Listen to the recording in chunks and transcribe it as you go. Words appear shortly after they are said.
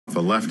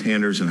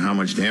left-handers and how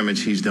much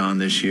damage he's done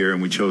this year,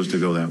 and we chose to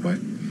go that way.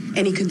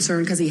 Any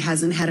concern because he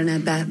hasn't had an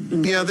at-bat?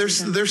 Yeah,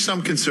 there's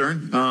some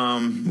concern,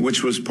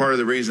 which was part of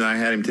the reason I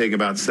had him take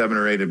about 7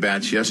 or 8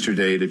 at-bats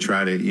yesterday to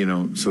try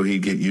to, so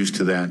he'd get used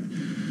to that,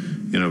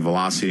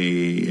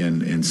 velocity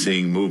and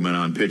seeing movement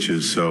on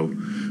pitches. So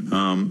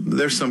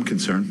there's some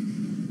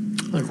concern.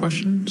 Other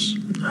questions?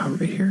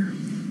 Right here.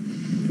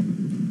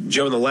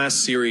 Joe, in the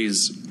last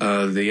series,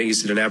 the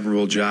Yankees did an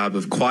admirable job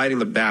of quieting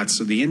the bats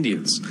of the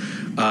Indians.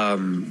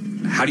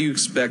 How do you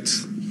expect,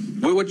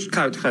 what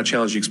kind of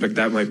challenge do you expect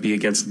that might be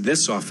against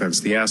this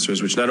offense, the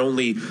Astros, which not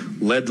only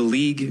led the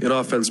league in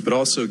offense, but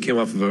also came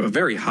off of a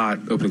very hot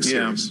opening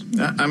series?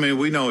 Yeah, I mean,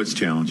 we know it's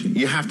challenging.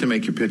 You have to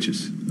make your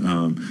pitches.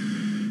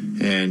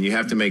 And you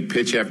have to make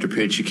pitch after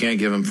pitch. You can't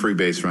give them free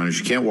base runners.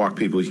 You can't walk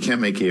people. You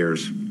can't make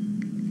errors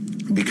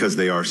because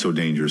they are so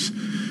dangerous.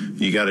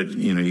 You got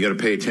to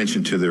pay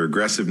attention to their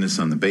aggressiveness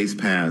on the base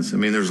paths. I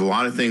mean, there's a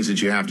lot of things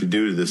that you have to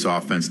do to this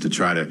offense to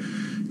try to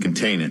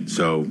contain it.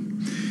 So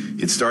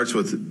it starts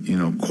with,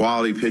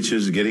 quality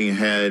pitches, getting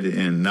ahead,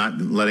 and not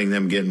letting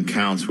them get in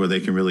counts where they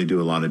can really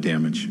do a lot of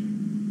damage.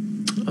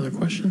 Other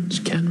questions?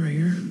 Ken, right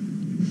here.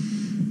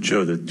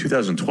 Joe, the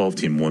 2012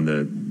 team won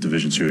the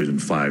division series in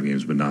 5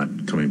 games, but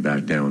not coming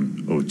back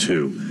down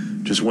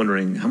 0-2. Just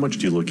wondering, how much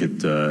do you look at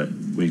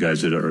what you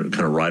guys did are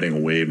kind of riding a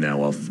wave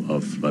now of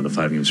the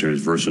 5-game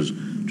series versus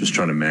just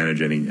trying to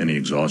manage any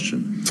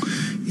exhaustion?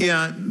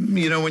 Yeah,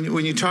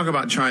 when you talk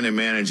about trying to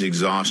manage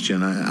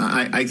exhaustion,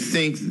 I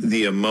think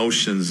the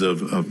emotions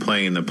of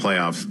playing in the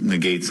playoffs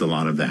negates a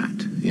lot of that.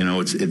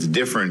 It's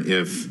different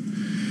if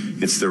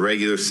it's the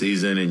regular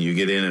season and you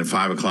get in at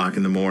 5 o'clock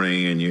in the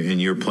morning and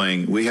you're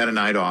playing. We had a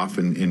night off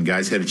and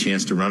guys had a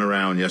chance to run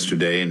around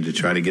yesterday and to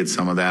try to get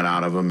some of that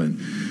out of them and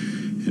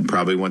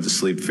probably went to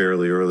sleep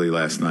fairly early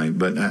last night.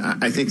 But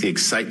I think the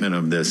excitement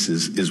of this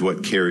is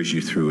what carries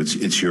you through.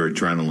 It's your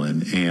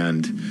adrenaline.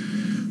 And,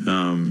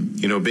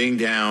 being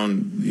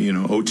down,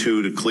 0-2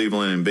 to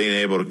Cleveland and being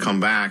able to come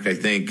back, I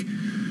think,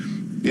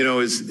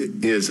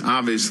 is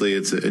obviously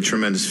it's a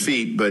tremendous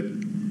feat. But,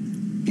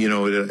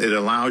 it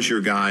allows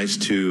your guys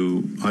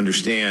to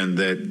understand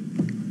that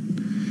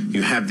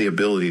you have the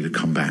ability to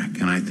come back.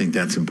 And I think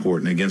that's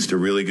important against a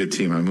really good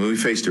team. I mean, we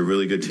faced a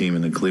really good team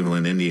in the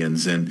Cleveland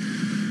Indians. And,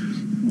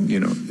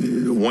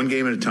 one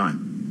game at a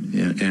time,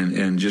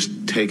 and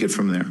just take it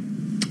from there.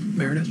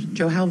 Meredith?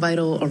 Joe, how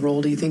vital a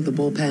role do you think the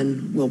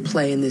bullpen will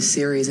play in this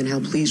series, and how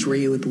pleased were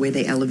you with the way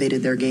they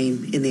elevated their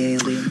game in the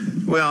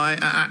ALDS? Well,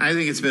 I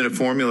think it's been a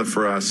formula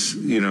for us,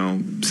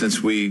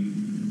 since we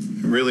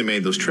really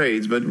made those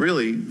trades, but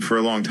really for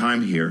a long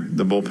time here,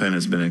 the bullpen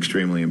has been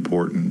extremely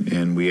important,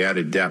 and we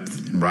added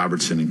depth in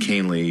Robertson and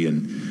Canely,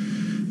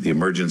 and the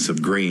emergence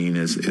of Green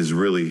has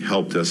really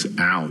helped us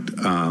out.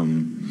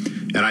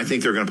 And I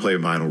think they're going to play a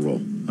vital role,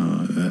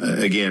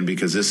 again,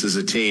 because this is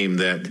a team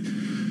that,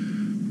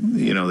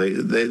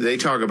 they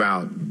talk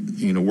about,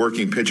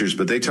 working pitchers,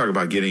 but they talk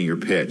about getting your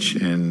pitch.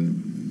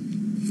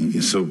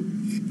 And so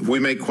if we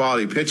make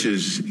quality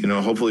pitches,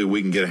 hopefully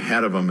we can get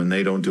ahead of them and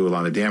they don't do a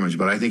lot of damage.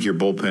 But I think your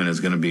bullpen is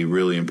going to be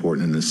really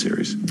important in this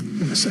series.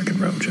 In the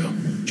second row, Joe.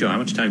 Joe, how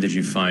much time did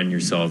you find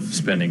yourself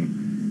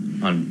spending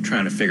on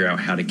trying to figure out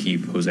how to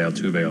keep Jose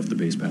Altuve off the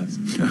base paths?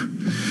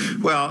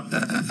 Well,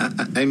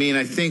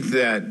 I think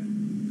that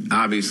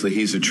obviously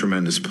he's a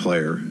tremendous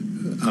player. But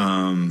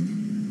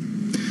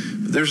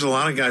there's a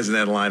lot of guys in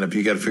that lineup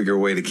you got to figure a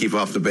way to keep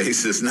off the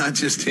bases, not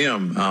just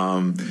him.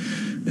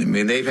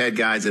 They've had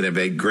guys that have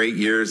had great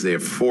years. They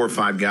have 4 or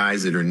 5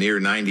 guys that are near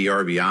 90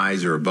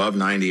 RBIs or above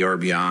 90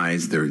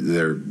 RBIs.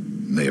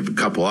 They have a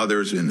couple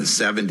others in the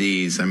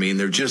 70s.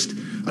 They're just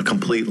a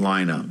complete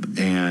lineup,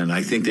 and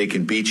I think they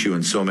can beat you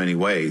in so many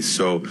ways.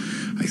 So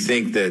I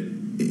think that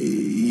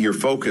your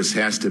focus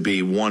has to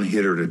be one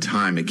hitter at a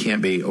time. It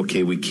can't be,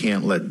 okay, we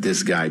can't let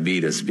this guy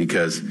beat us,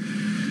 because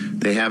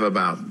they have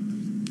about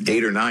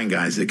 8 or 9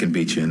 guys that can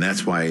beat you, and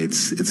that's why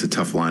it's a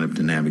tough lineup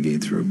to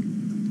navigate through.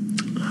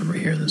 Right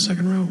here in the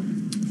second row.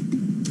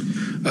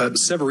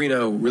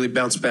 Severino really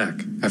bounced back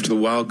after the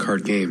wild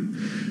card game.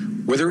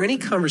 Were there any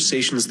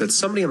conversations that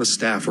somebody on the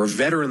staff or a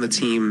veteran on the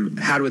team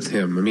had with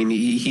him?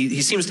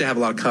 He seems to have a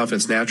lot of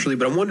confidence naturally,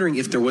 but I'm wondering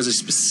if there was a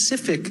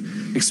specific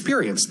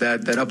experience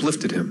that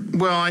uplifted him.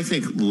 Well, I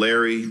think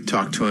Larry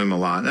talked to him a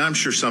lot, and I'm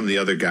sure some of the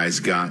other guys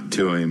got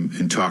to him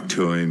and talked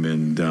to him.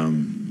 And,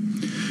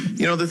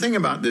 the thing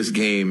about this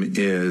game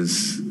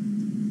is,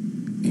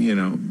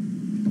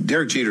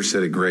 Derek Jeter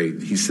said it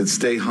great. He said,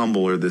 stay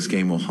humble or this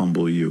game will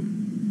humble you.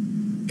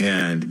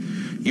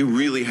 And you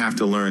really have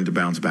to learn to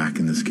bounce back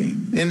in this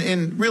game.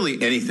 And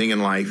really anything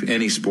in life,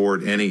 any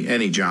sport,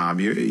 any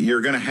job,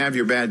 you're going to have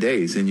your bad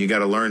days, and you got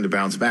to learn to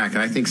bounce back.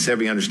 And I think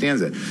Sevy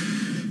understands that.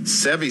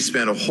 Sevy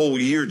spent a whole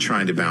year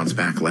trying to bounce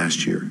back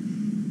last year,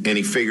 and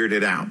he figured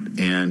it out.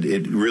 And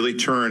it really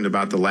turned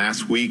about the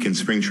last week in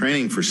spring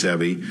training for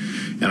Sevy,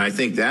 and I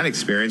think that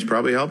experience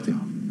probably helped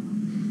him.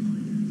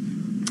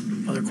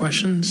 Other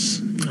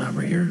questions?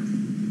 Right here.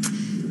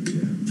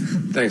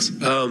 Thanks.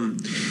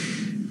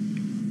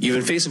 You've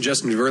been facing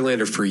Justin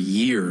Verlander for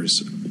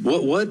years.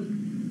 What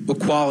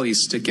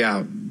qualities stick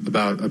out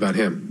about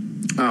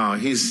him? Oh,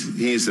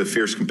 he's a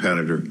fierce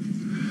competitor.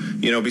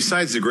 You know,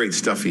 besides the great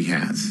stuff he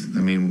has, I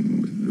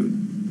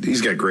mean,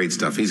 he's got great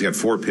stuff. He's got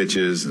 4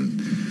 pitches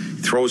and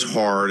throws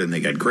hard, and they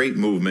got great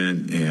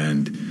movement.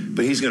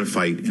 But he's going to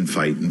fight and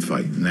fight and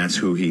fight, and that's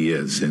who he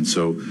is. And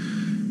so,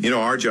 you know,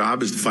 our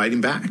job is to fight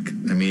him back.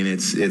 I mean,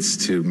 it's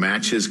to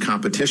match his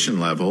competition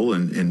level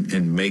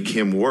and make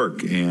him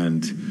work.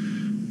 And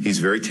he's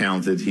very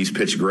talented. He's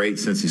pitched great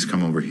since he's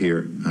come over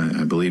here.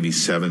 I believe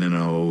he's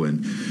 7-0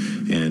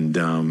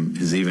 and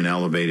has even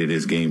elevated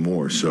his game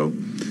more. So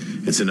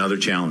it's another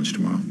challenge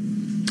tomorrow.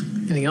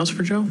 Anything else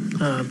for Joe?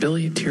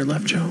 Billy, to your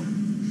left, Joe.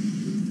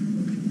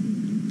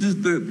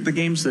 Just the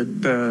games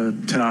that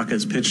Tanaka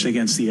has pitched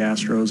against the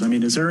Astros. I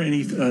mean, is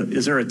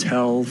there a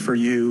tell for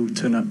you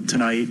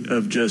tonight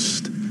of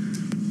just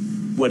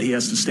what he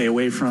has to stay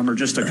away from, or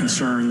just a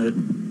concern that?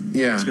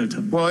 Yeah.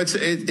 Well, it's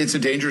a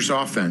dangerous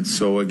offense.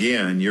 So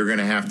again, you're going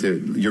to have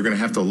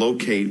to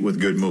locate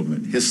with good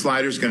movement. His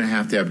slider's going to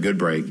have good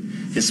break.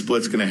 His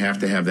split's going to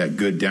have that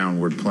good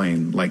downward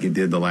plane like it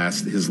did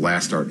his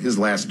last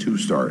 2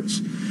 starts.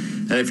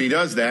 And if he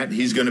does that,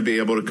 he's going to be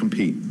able to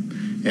compete.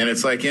 And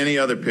it's like any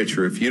other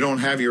pitcher. If you don't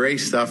have your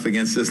ace stuff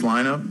against this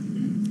lineup,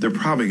 they're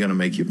probably going to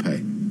make you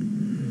pay.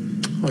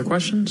 Other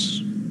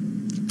questions?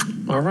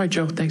 All right,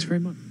 Joe. Thanks very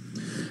much.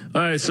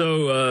 All right,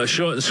 so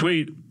short and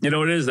sweet. You know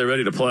what it is? They're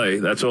ready to play.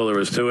 That's all there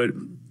is to it.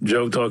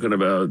 Joe talking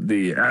about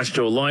the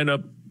Astro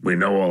lineup. We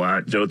know all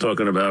that. Joe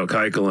talking about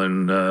Keuchel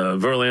and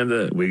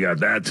Verlander. We got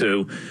that,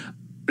 too.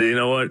 But you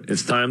know what?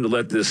 It's time to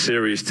let this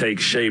series take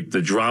shape.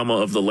 The drama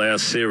of the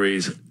last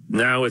series.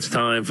 Now it's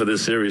time for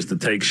this series to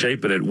take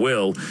shape, and it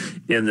will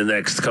in the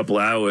next couple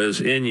hours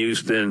in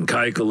Houston.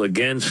 Keuchel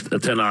against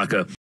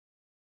Tanaka.